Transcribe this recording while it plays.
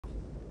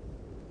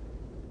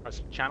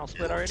Was channel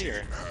split already,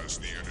 or?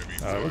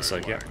 It looks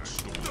like, yeah.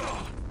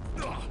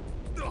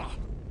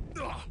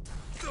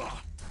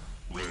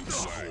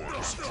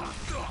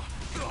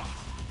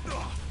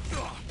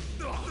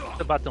 It's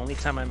about the only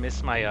time I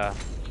miss my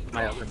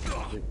my other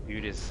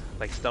dude is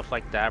like stuff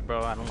like that,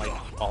 bro. I don't like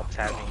alt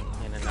tabbing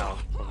in and out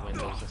of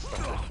windows and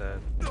stuff like that.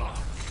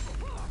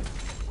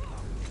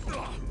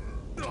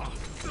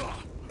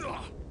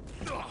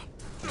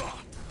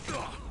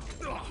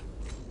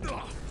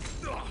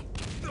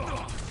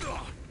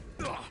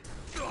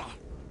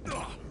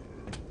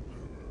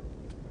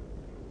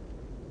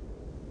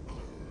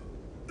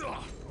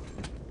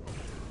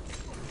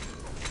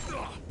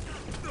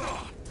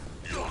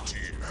 Your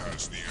team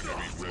has the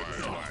enemy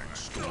flag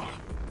stolen.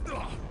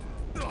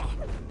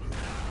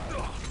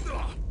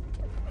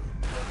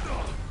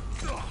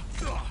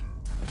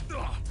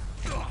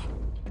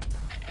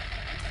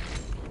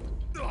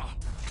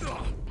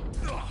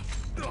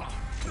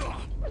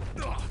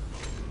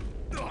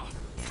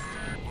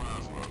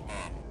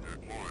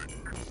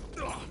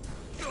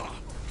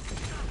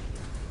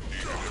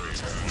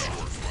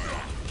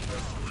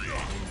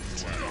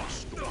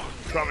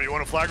 Tommy, you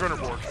want a flag run or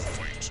board?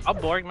 I'll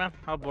board, man.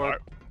 I'll board. Alright,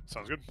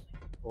 sounds good.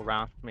 Go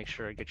around, make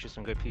sure I get you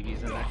some good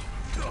PVs in there.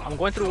 I'm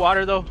going through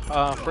water though.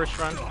 First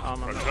run.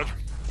 Roger.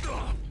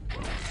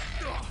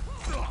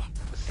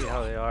 Let's see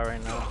how they are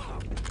right now.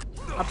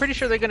 I'm pretty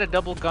sure they're gonna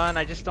double gun.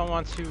 I just don't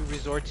want to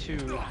resort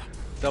to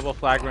double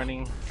flag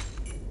running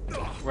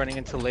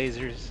into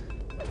lasers.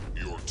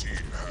 Your team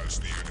has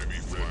the enemy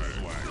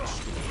flag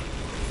stolen.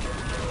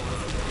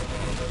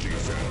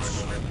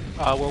 Defense.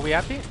 Where we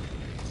at, Pete?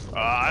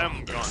 I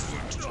am gone.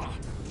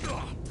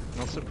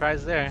 No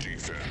surprise there.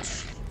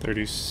 Defense.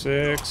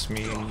 36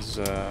 means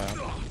 11,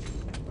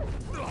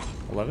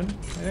 I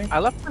think. I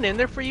left one in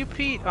there for you,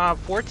 Pete.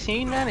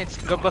 14, man. It's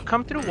good, but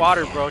come through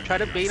water, bro. Try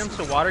to bait him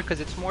to water because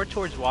it's more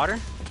towards water.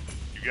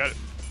 You got it.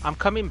 I'm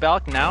coming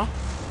back now.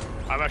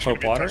 I'm actually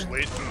Hope water? touch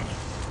late.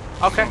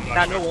 Okay, I'm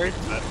nah, sure no worries.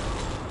 that.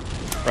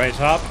 Right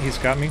top, he's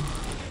got me.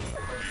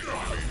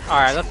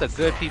 Alright, that's a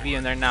good PB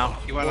in there now.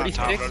 You went on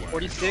top, 46, bro.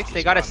 46.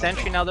 They got a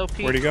sentry now though,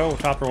 Pete. Where'd he go?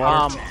 Top or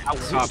water?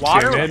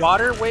 Water, mid.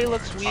 waterway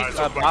looks weak. Alright,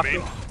 so by Bop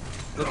main.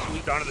 looks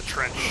weak. Down to the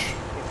trench.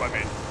 Over by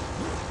main.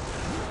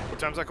 What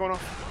time's that going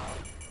off?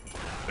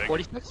 Big.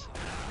 46.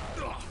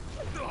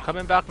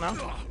 Coming back now.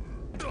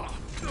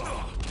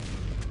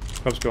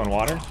 Cubs going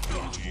water.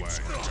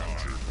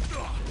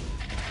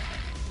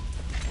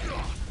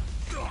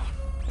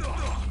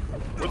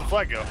 Where'd the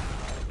flag go?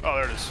 Oh,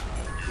 there it is.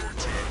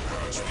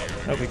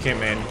 Nope, he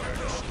came in.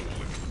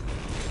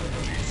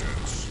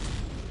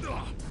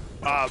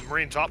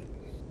 Marine top.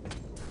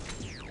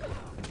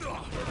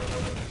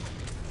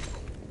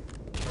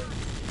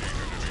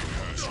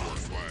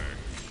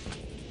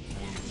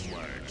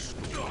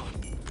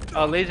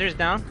 Lasers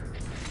down.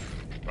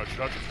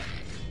 Roger.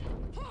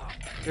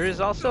 There is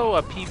also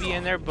a PB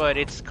in there, but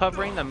it's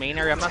covering the main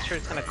area. I'm not sure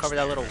it's gonna cover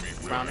that little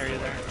brown area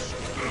there.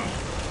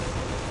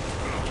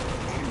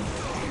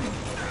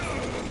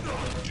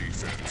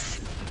 Defense.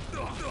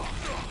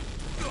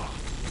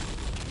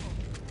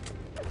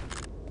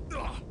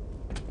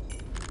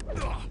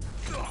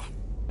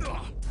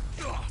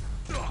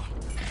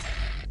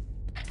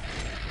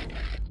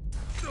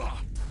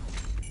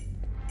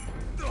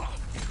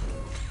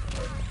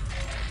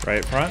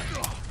 Right front.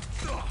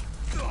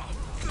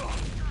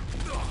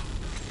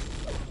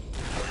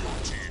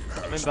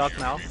 Coming back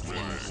now.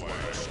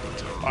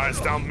 Alright,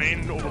 it's down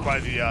main over by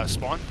the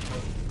spawn.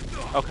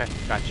 Okay,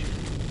 got you.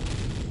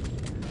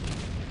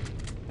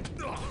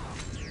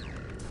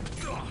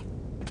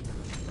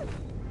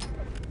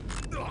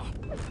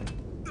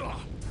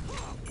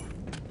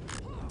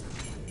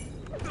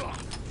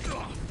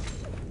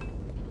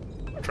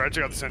 Try to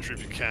check out the sentry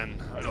if you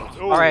can. I don't.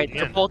 Oh, Alright, man.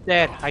 they're both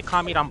dead. I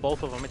commied on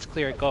both of them. It's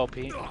clear. Go,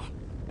 Pete.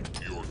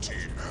 Your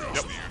team has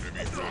Yep. the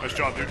enemy flag. Nice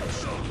job, dude.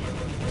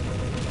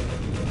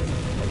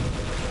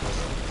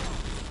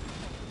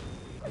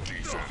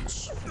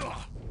 Defense.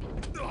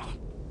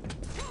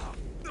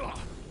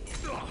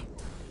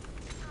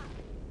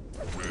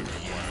 Red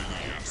flag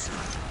answered.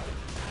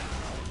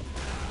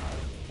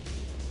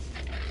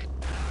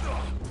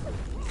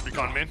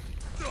 Recon main.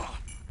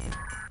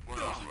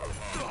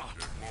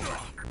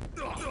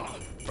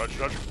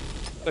 Roger.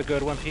 A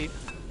good one, Pete.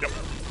 Yep.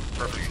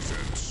 Perfect.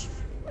 Defense.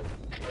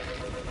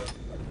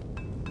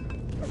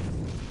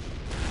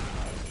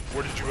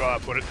 Where did you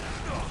put it?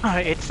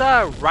 It's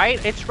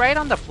right. It's right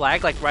on the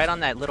flag, like right on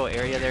that little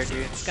area there,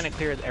 dude. It's gonna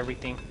clear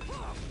everything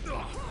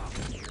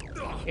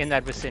in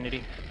that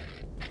vicinity.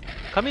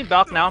 Coming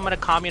back now. I'm gonna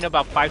commie in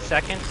about 5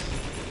 seconds.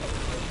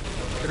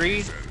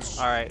 3.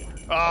 All right.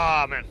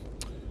 Ah, man.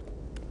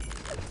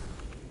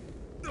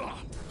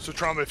 So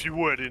Trauma, if you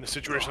would, in a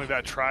situation like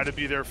that, try to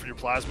be there for your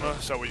plasma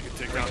so you can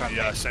take down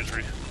the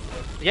sentry.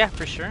 Yeah,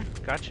 for sure.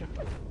 Gotcha.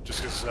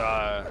 Just because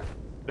that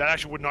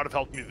actually would not have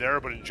helped me there,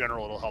 but in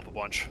general it'll help a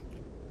bunch.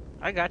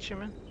 I got you,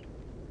 man.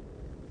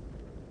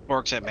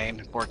 Bork's at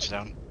main. Bork's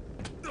down.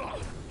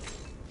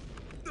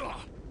 Plasma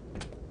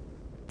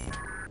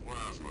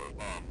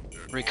bomb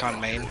Recon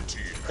main.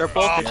 They're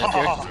both in here.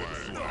 Alright,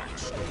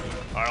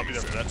 I'll be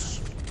there for that.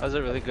 That was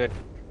a really good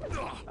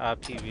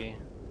PV.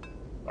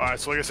 Alright,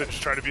 so like I said,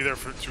 just try to be there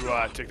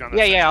to take down that.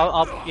 Yeah,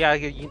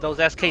 yeah, those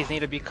SKs need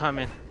to be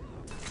coming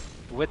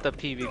with the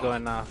PV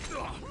going off.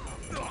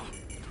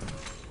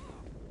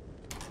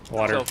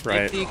 Water, So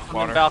right. 50 coming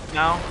Water. back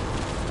now.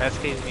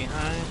 SKs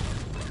behind.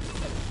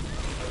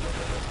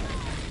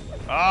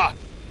 Ah!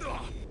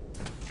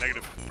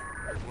 Negative.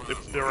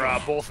 They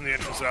were both in the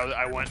entrance that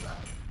I went.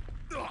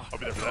 I'll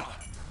be there for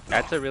that.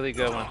 That's a really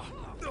good one.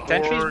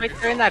 Sentry's right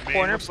there in that main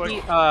corner, looks like.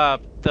 Pete.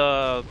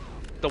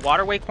 The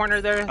waterway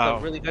corner there, the Oh.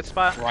 really good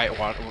spot. Right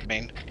water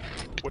main.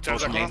 What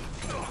time's Both that main. going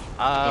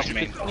Both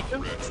main.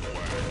 22?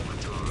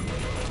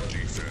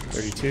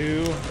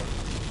 32.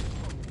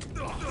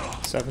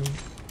 7.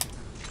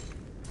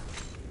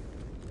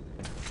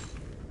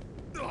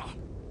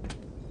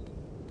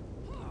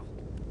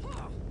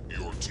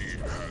 Your team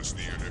has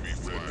the enemy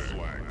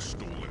flag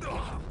stolen.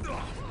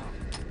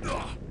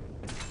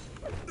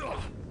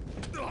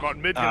 Come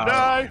on, mid, gonna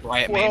die.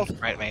 Right Full health. main.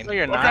 Right main. No,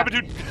 you're Oh, grab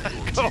not. it,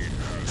 dude. Go.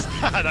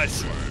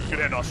 Nice. Good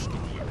handoff.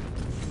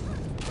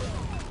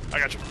 I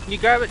got you. Can you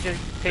grab it?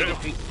 Just take it,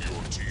 Pete.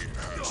 Your team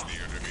has the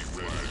enemy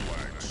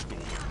flag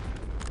stolen.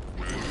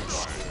 Red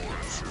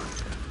scores.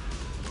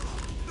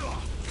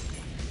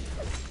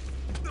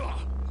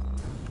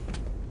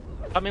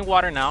 Coming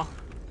water now.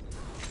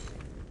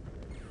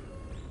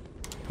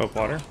 Poke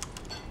water.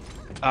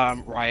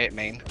 Riot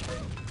main.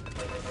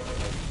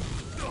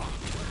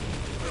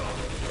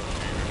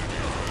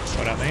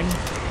 What up, main?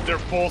 They're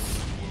both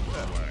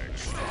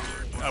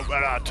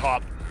at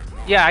top.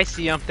 Yeah, I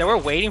see them. They were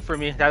waiting for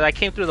me. I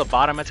came through the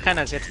bottom. It's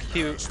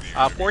cute.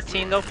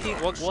 14 though, Pete.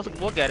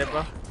 We'll get it,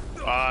 bro.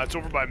 It's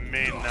over by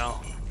main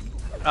now.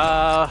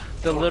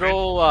 The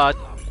little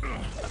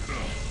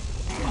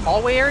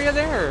hallway area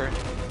there.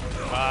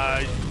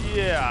 Or?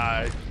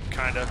 Yeah,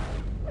 kinda.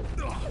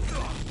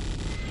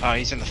 Oh,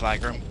 he's in the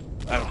flag room.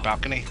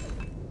 Balcony.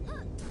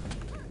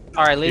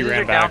 All right, He lasers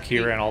ran are down. back. He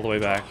ran all the way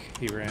back.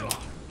 He ran. Your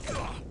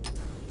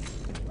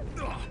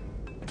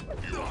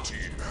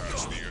team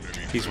has the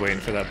enemy He's waiting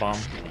for that bomb.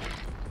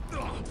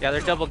 Yeah,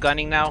 they're double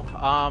gunning now.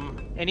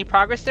 Any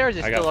progress there? Or is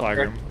it I still got up flag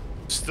there? room.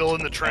 Still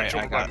in the trench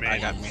over by main. I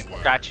got main.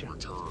 Got you.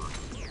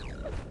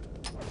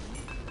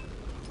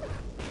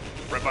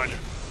 Right behind you.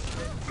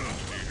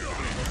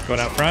 Going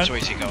out front. So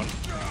where's he going?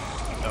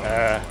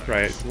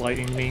 Right.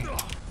 Lighting me.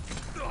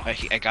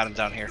 I got him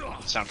down here.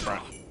 It's down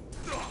front.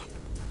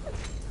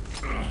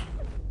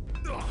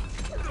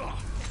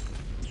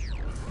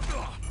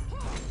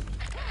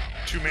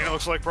 Two main, it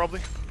looks like, probably.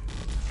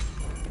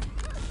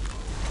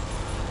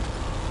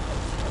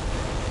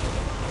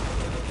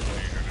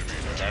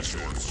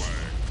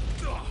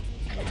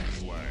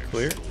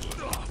 Clear.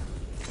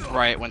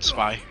 Right, went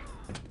spy.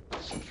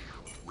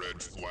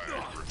 red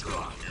flag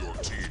returned. Your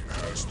team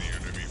has the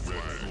enemy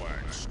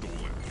flag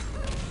stolen.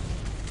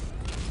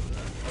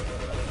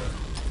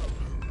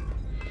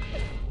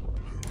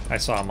 I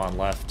saw him on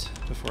left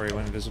before he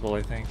went invisible,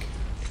 I think.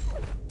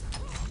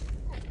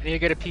 I need to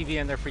get a PV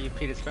in there for you,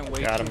 Pete. It's been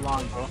way Got too him.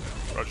 long, bro.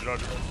 Roger,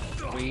 roger.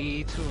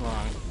 Way too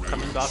long.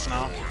 Coming back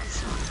now.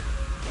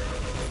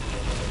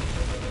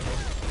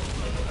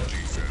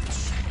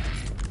 Defense.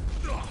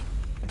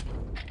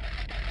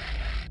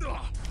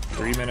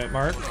 3-minute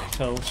mark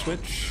till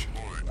switch.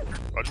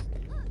 Roger.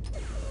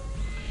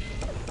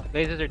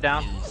 Lasers are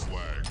down.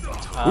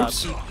 Flag.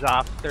 Oops. Pete's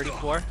off.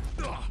 34.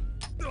 Your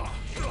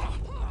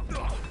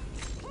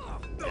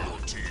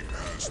team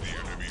has the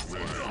enemy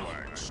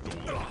flag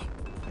stolen.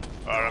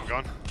 Alright, I'm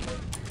gone.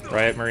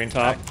 Right, marine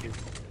top.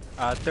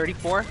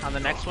 34 on the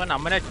next one.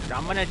 I'm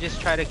gonna just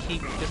try to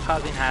keep just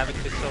causing havoc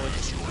just so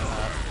it's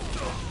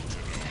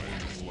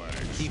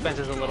defense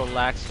is a little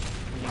lax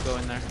when you go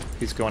in there.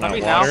 He's going out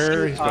Coming now.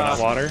 water. He's going out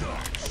water.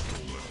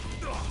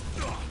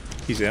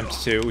 He's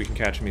imped too. We can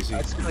catch him easy.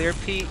 That's clear,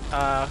 Pete.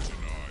 I'm not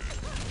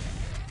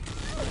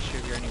sure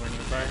if you're anywhere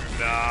nearby.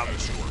 Nah,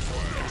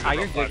 Ah,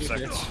 you're about good. 5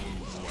 You're good. seconds.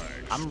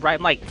 I'm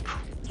like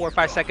 4 or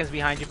 5 seconds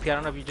behind you, Pete. I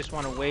don't know if you just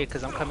want to wait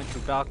because I'm coming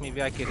through Balk.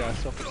 Maybe I could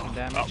suffer some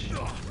damage.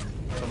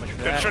 So much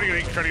for Yeah, that. try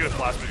to get a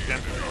plasma if you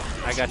can.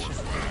 I got you.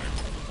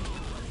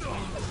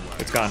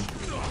 It's gone.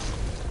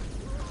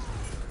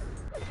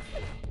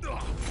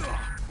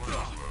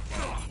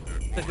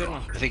 It's a good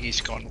one. I think he's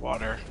going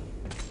water.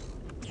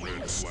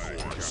 Red flag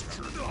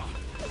captured.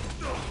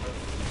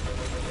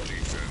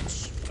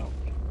 Defense.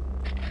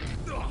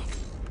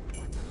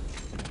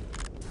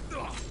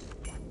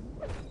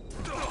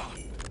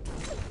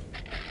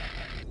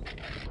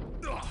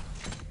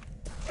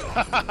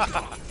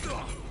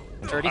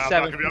 I'm 37.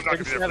 not gonna be there for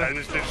that. 37.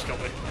 They just killed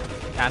me.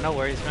 Yeah, no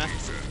worries, man.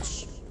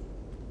 Defense.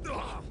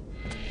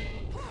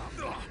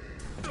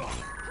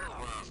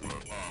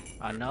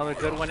 Another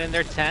good one in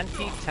there. 10,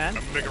 Pete. 10.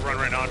 I'm gonna make a run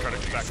right now and try to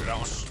get back to that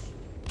one.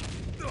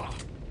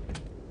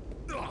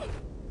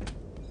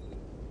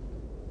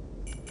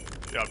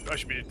 Yeah, I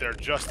should be there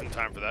just in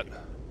time for that.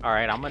 All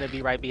right, I'm gonna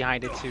be right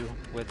behind it too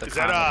with the. Is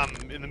that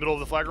combo. in the middle of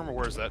the flag room or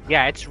where is that?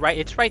 Yeah, it's right.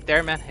 It's right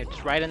there, man.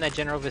 It's right in that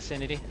general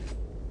vicinity.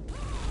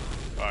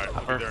 Alright,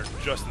 I'll be there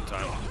just in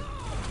time.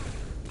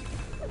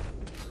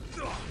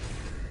 Your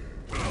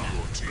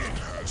team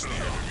has the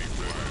enemy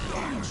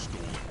flag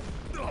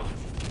stolen.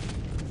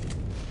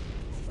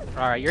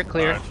 Alright, you're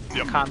clear. Alright,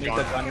 yep, Kami, the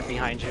gone. gunner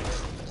behind you.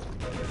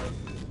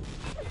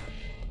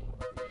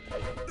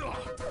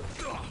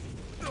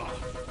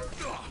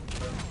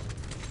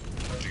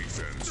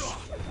 Defense.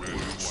 Red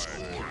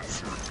flag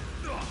captured.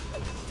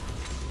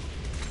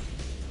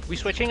 We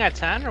switching at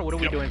 10 or what are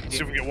we Yep, doing? see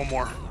if we can get one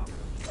more.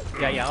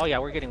 Yeah, oh yeah,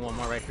 we're getting one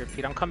more right here,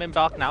 Pete. I'm coming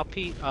back now,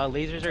 Pete.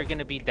 Lasers are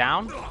gonna be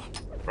down.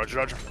 Roger,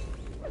 roger.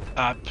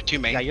 2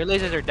 main. Yeah, your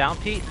lasers are down,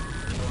 Pete.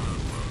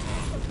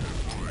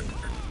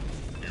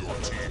 Your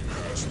team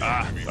has the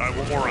enemy Alright,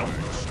 one more round.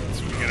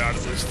 So we can get out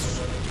of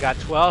this. You got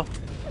 12.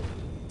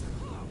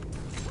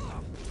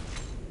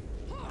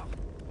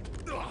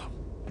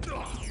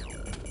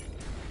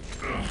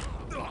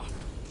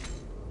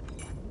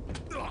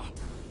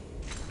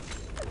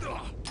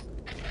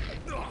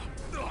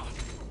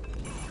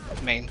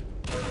 Main.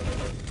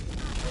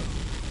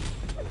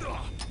 Your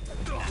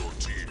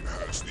team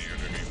has the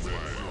enemy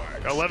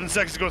flag. Got 11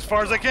 seconds to go as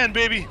far as I can,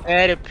 baby.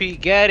 Get it, Pete.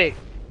 Get it.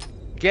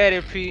 Get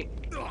it, Pete.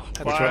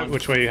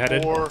 Which way you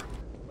headed? 4.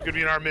 Could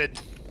be in our mid.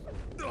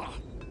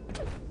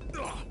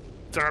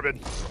 It's in our mid.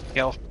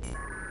 Kill.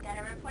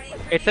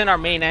 It's in our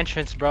main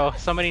entrance, bro.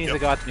 Somebody needs to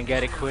Yep. go out there and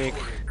get it quick.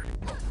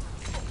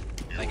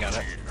 I got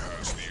it. Team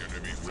has the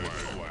enemy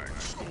flag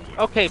stolen.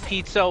 Okay,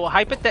 Pete. So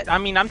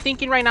I'm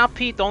thinking right now,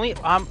 Pete.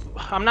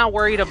 I'm not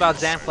worried about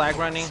Zan flag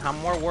running. I'm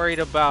more worried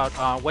about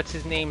what's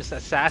his name's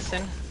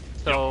assassin.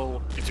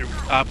 So You too.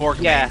 Borg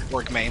Yeah. main.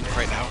 Borg main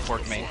right now.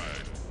 Borg main.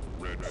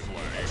 Red flag.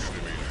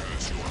 Enemy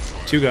has your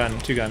flag. Two gun,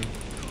 two gun.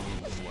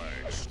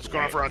 Flags. It's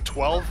going on for around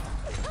 12.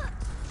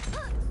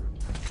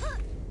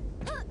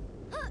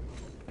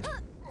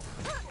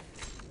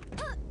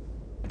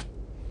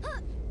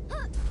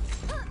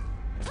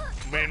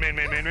 Main.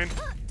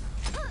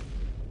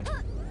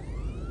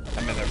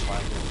 I'm in their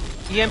flag.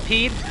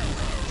 EMP'd.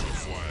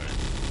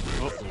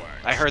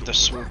 I heard the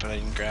swoop, but I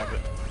didn't grab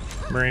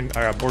it. Marine,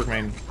 Borg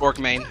main. Borg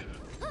main.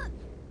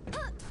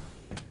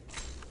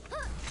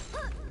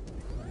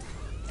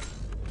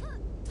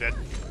 Dead.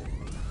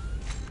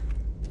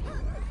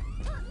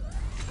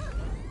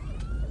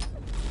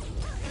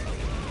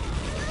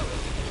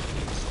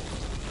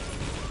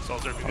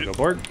 Salter, if you I'll did. go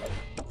Borg.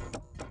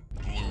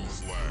 Blue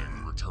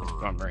flag returned.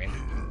 I'm Marine.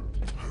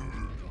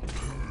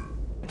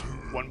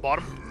 One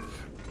bottom.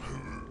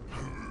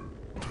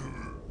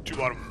 2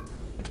 bottom.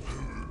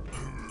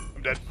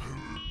 I'm dead.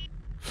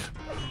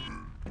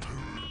 The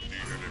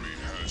enemy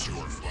has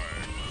your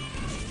flag.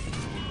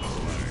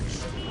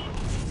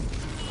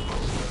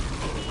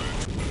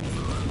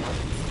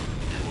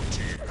 Your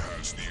team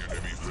has the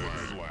enemy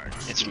flag.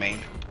 It's main.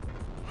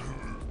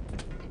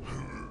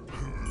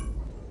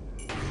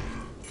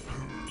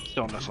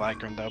 Still in the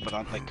flag room though, but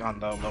on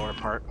the lower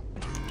part.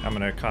 I'm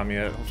gonna calm you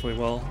it, hopefully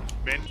well.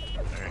 Main.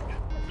 Alright.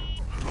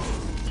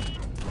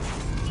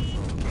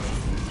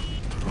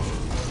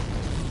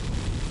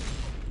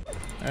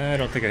 I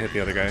don't think I hit the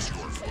other guy. Your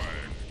flag.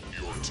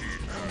 Your team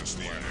has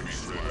the enemy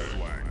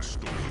flag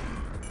stolen.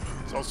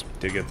 Salter.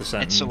 Did get the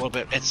sentinel. It's a little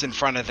bit. It's in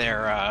front of the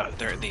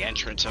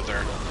entrance of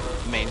their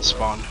main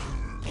spawn,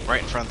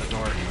 right in front of the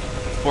door.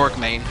 Borg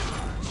main.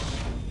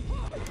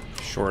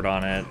 Short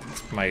on it.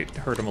 Might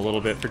hurt him a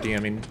little bit for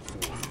DMing.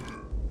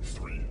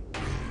 3,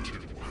 2,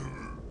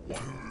 1.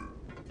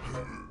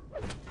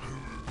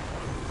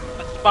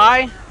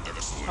 Spy.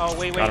 Oh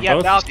wait, Got 'em yeah,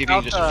 both? Val, See if you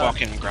can just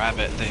fucking grab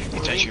it. The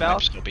attention Val?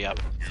 might still be up.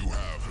 You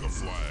have the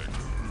flag.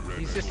 Red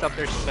He's just up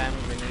there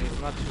spamming grenades.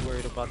 I'm not too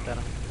worried about that.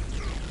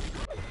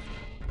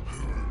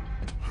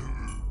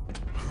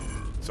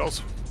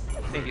 Salter.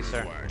 Thank you,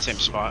 sir. Same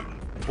spot.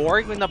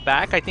 Borg in the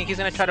back. I think he's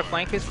gonna try to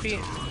flank his feet.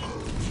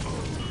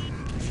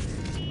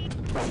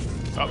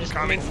 Oh, Just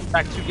coming. coming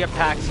back to get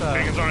packs.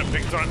 Bacon's on it.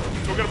 Bacon's on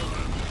it. Go get him.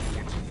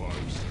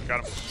 Got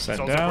him. Set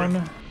Salter,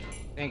 down.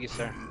 Thank you,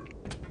 sir.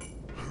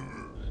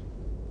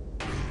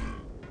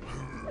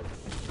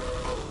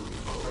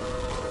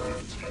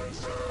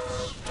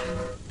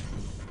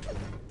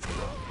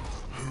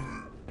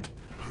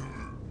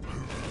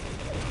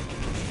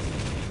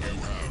 You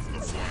have the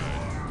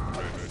flag.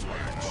 Red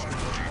flags.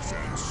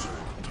 Defense.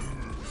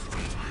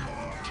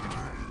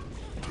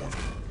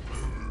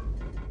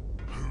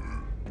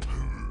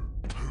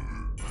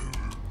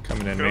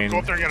 Coming in Go main.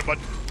 up there and get him, bud.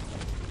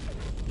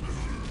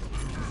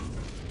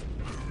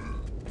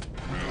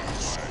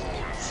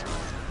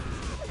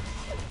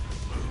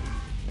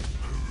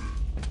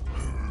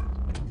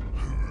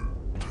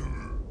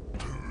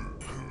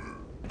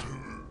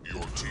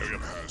 Your team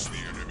has the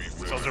enemy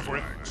Salter for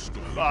you. flag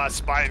stolen.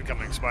 Spy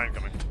incoming. Spy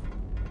incoming.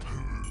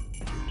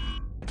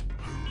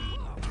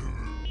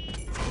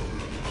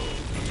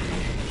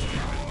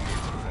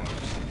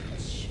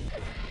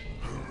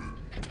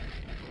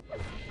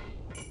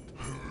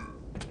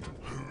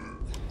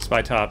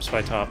 Spy top,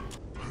 spy top.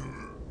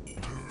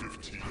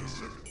 15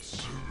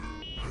 seconds.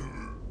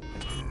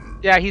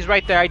 Yeah, he's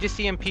right there. I just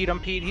see him, Pete.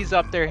 He's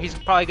up there. He's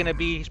probably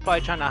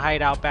trying to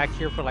hide out back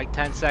here for like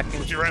 10 seconds.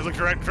 Look to your right, look to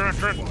your right,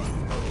 turn.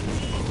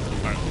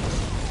 Alright.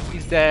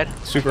 He's dead.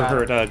 Super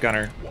Got hurt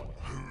gunner.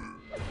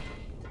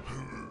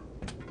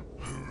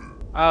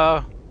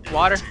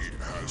 Water. Team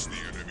has the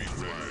enemy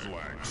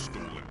flag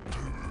stolen.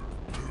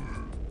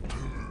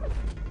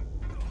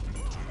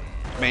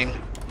 Main.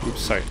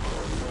 Oops, sorry.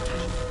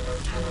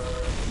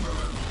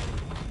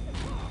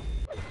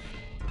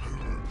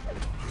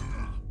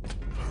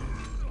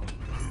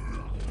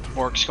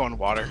 Orcs going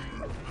water.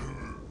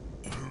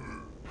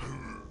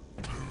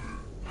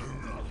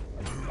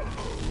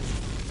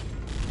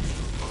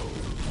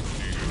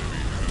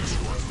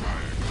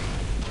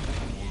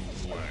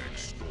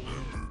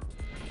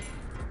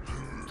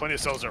 Plenty of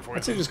cells there for you.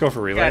 I'd say just go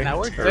for relay now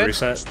we're or good.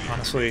 reset,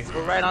 honestly.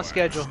 We're right on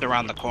schedule. They're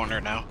around the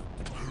corner now.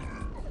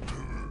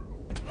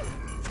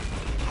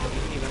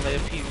 Even lay a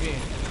PV.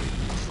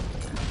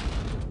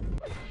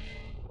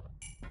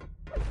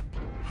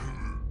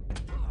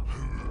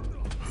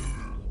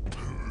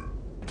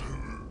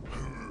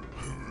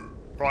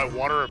 Probably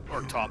water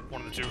or top,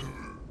 one of the two.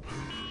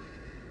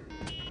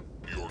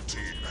 Your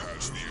team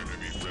has the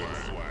enemy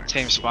flag.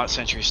 Same spot,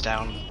 sentries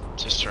down.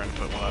 Just trying to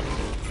put one up.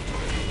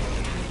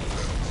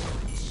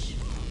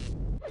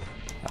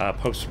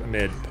 Popes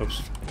mid,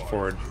 popes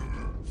forward.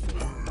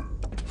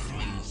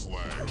 Blue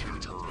flag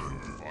return.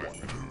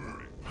 5-minute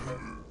warning.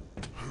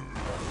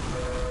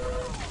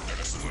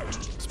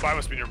 Spy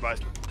must be nearby.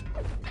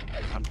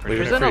 I'm pretty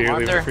Leave There's it an for you, alarm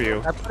leave there. it for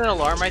you. I put an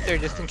alarm right there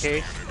just in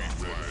case.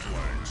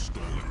 Flag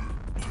stolen.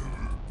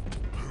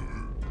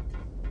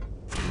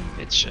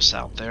 It's just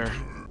out there.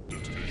 The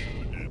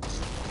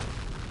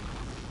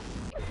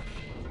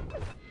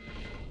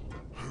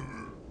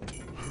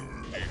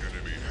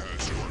enemy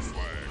has your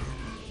flag.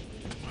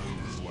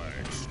 Blue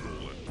flag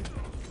stolen.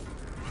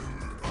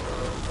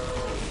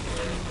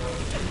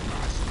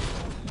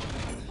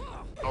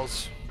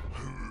 Else.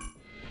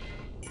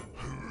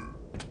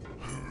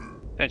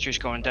 Sentries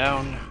going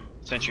down.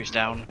 Sentries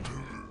down.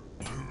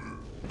 I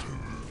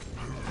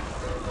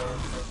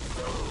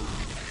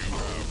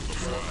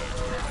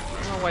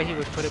don't know why he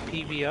would put a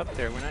PV up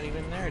there. We're not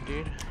even there,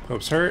 dude.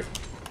 Popes hurt.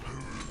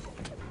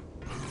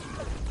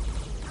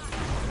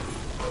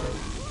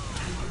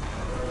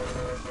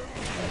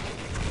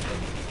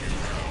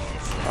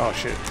 Oh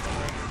shit.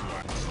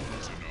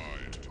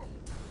 Denied.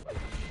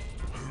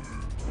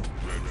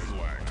 Red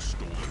flag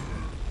stolen.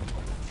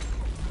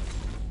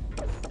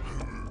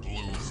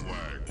 Blue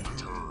flag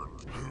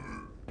returned.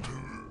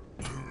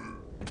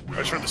 I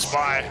just heard the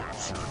spy.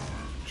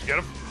 Did you get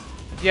him?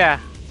 Yeah,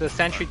 the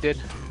sentry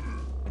did.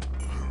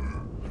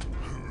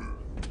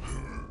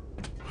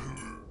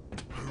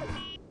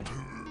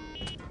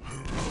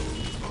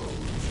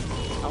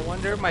 I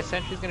wonder if my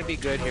sentry's gonna be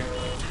good here.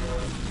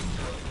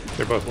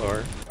 They're both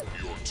lower.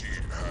 Your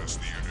team has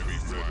the enemy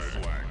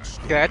flag.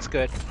 Okay, that's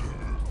good.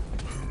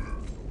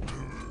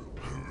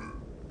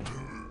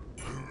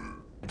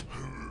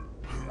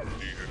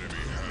 The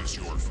enemy has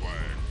your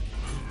flag.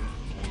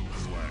 Blue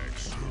flag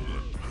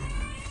stolen.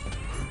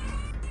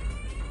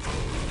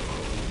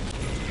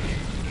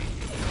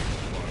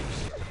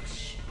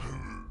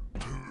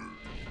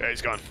 Yeah,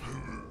 he's gone.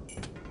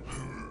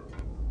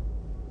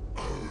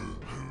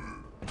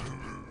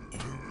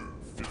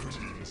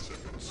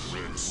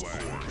 Red flag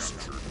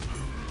captured.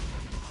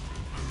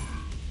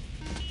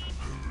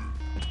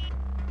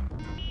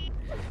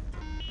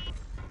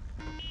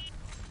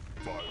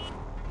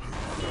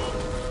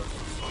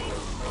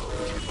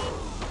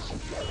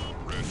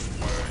 Red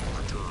flag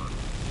returned.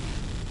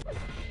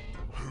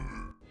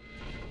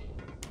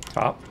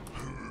 Top.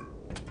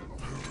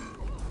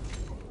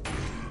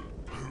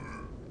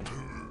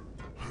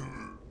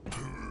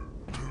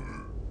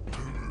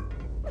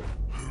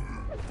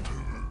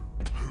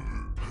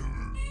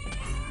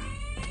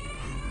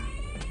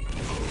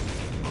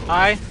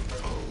 Hi.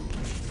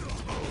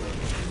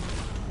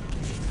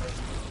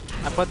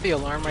 I put the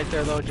alarm right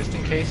there though, just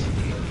in case.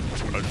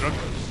 Okay.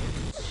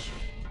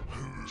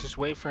 Just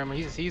wait for him.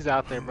 He's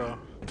out there, bro.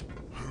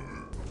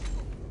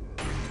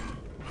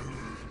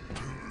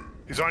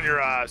 He's on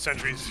your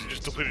sentries. You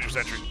just depleted your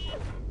sentry.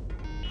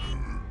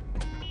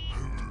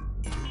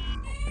 The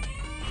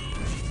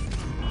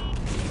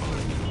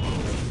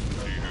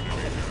enemy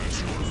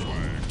has your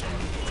flag.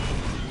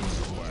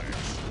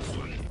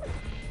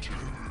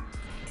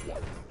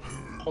 Flag.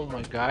 Oh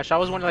my gosh, I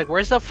was wondering like,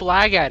 where's the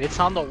flag at? It's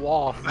on the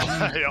wall.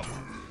 Yep.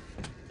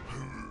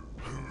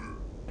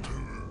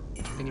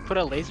 Can you put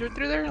a laser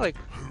through there? Like,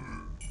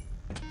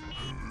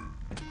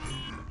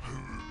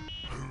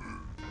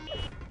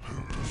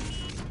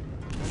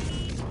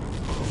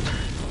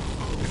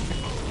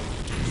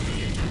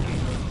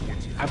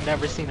 I've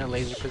never seen a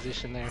laser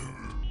position there.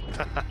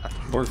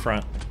 Board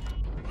front.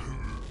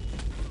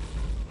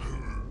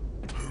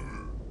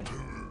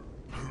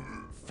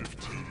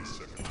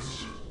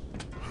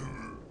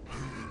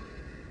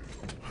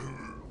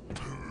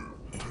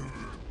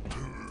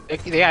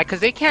 Yeah, because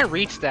they can't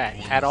reach that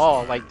at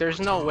all. Like, there's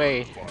no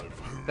way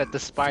that the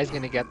spy's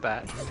gonna get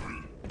that. The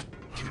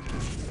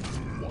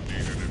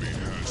enemy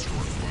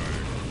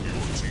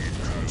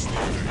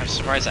I'm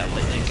surprised that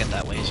they didn't get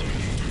that laser.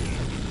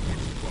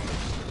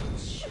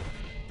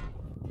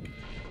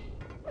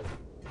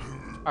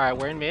 Alright,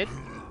 we're in mid.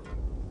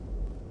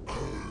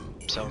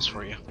 Cells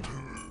for you.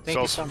 Thank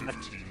you Cells. so much.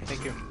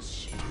 Thank you.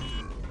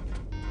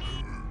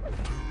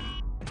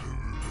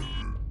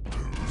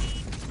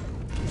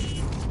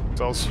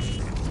 Cells.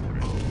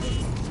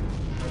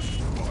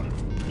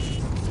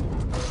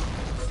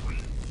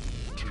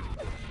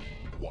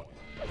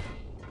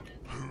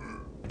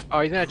 Oh,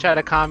 he's gonna try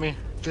to calm me.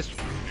 Just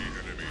The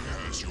enemy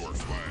has your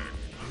flag.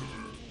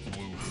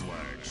 Blue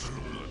flag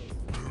stolen.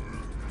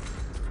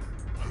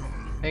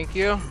 thank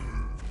you.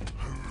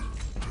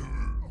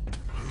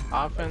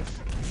 Offense.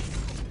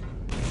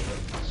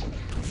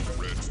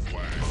 Red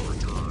flag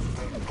returned.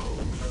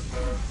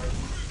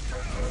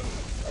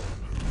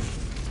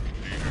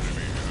 The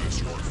enemy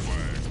has your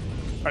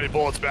flag. I need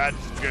bullets bad.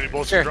 You got any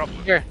bullets to Here, drop?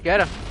 here,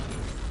 get him.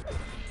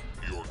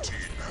 Your team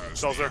has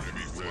Cells the there. enemy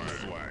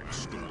flag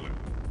stolen.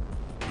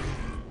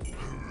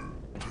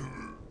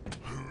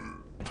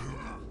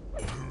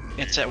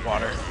 It's at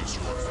water. Has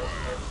your flag.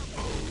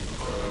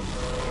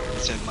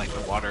 It's in like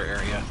the water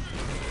area.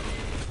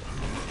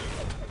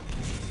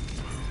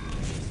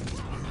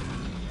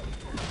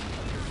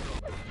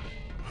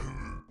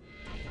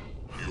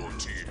 Your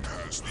team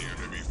has the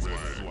enemy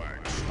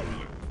flag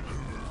stolen.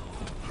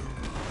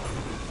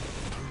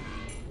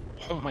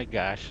 Oh my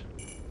gosh.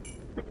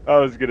 That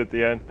was good at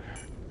the end.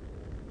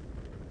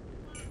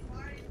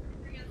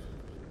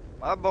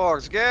 My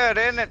boy's good,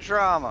 isn't it,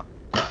 Trauma?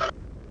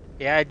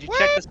 Yeah, did you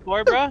check the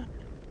score, bro?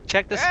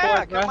 Check the Yeah,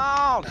 score, bro. come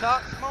on,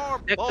 talk some more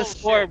Check the bullshit.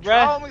 score,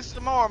 bruh. Troll me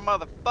some more,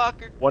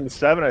 motherfucker.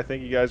 1-7, I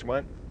think you guys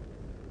went.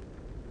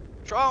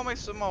 Troll me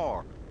some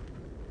more.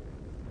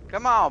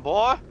 Come on,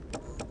 boy.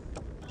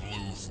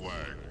 Blue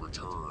flag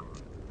returned.